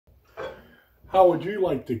How would you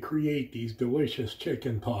like to create these delicious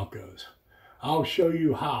chicken tacos? I'll show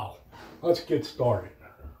you how. Let's get started.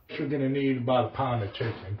 You're going to need about a pound of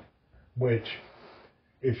chicken, which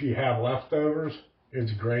if you have leftovers,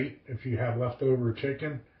 it's great. If you have leftover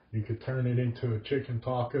chicken, you could turn it into a chicken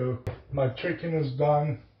taco. My chicken is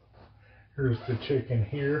done. Here's the chicken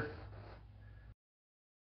here.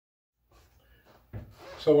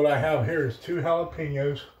 So what I have here is 2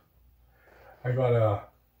 jalapeños. I got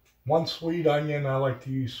one sweet onion. I like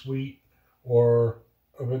to use sweet or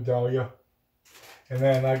a Vidalia. And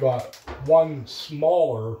then I got one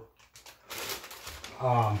smaller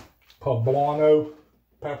Poblano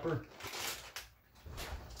pepper.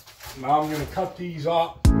 Now I'm going to cut these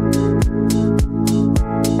up.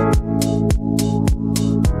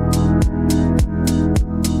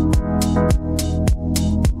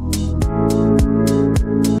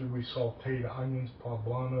 We saute the onions,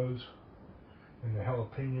 poblanos, and the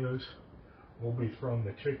jalapenos. We'll be throwing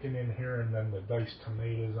the chicken in here and then the diced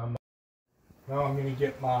tomatoes. Now I'm going to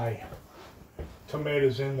get my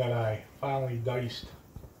tomatoes in that I finally diced,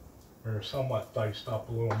 or somewhat diced up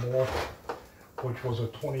a little more, which was a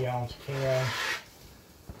 20-ounce can.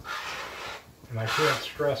 And I can't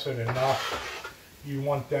stress it enough. You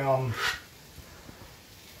want them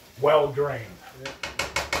well drained.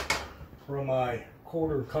 For my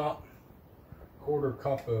quarter cup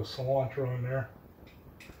of cilantro in there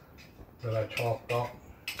that I chopped up.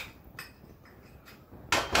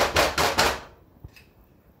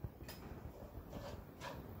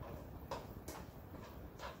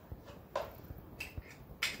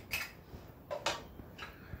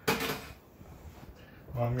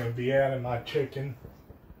 I'm going to be adding my chicken,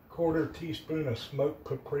 1/4 teaspoon of smoked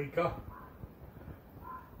paprika,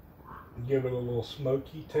 give it a little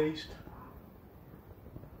smoky taste.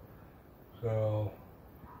 So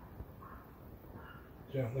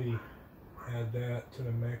gently add that to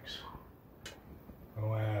the mix.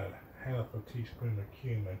 I'll add 1/2 teaspoon of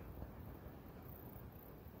cumin,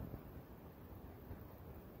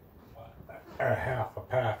 a 1/2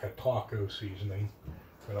 pack of taco seasoning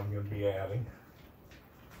that I'm going to be adding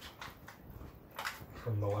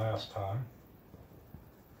from the last time.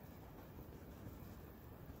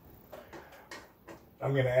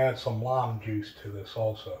 I'm going to add some lime juice to this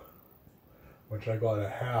also, which I got a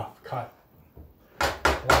 1/2 cut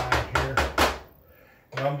lime here.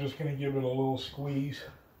 And I'm just going to give it a little squeeze.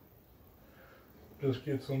 Just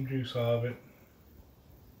get some juice out of it.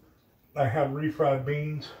 I have refried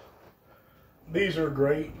beans. These are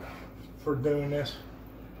great for doing this.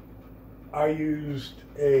 I used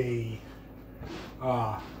the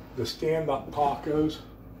stand-up tacos.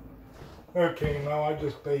 Okay, now I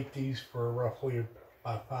just baked these for roughly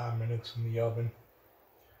about 5 minutes in the oven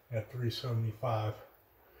at 375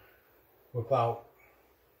 without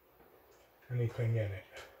anything in it.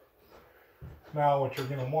 Now what you're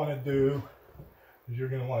going to want to do is you're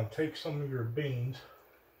going to want to take some of your beans,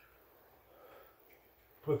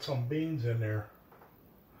 put some beans in there.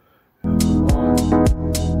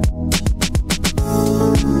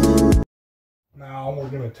 Now we're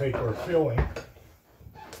going to take our filling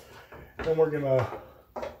and we're going to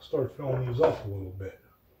start filling these up a little bit.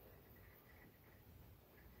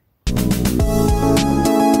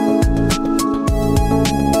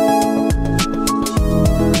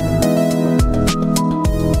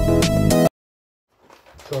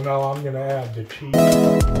 So now I'm going to add the cheese.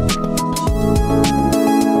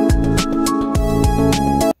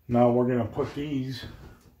 Now we're going to put these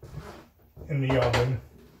in the oven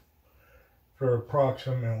for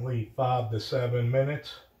approximately 5 to 7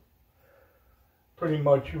 minutes. Pretty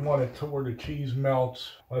much you want it to where the cheese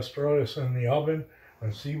melts. Let's throw this in the oven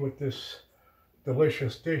and see what this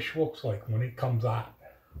delicious dish looks like when it comes out.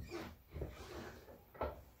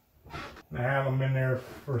 I have them in there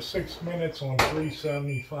for 6 minutes on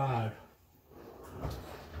 375.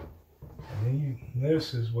 And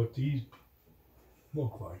this is what these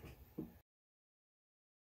look like.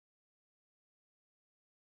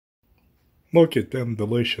 Look at them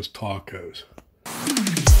delicious tacos.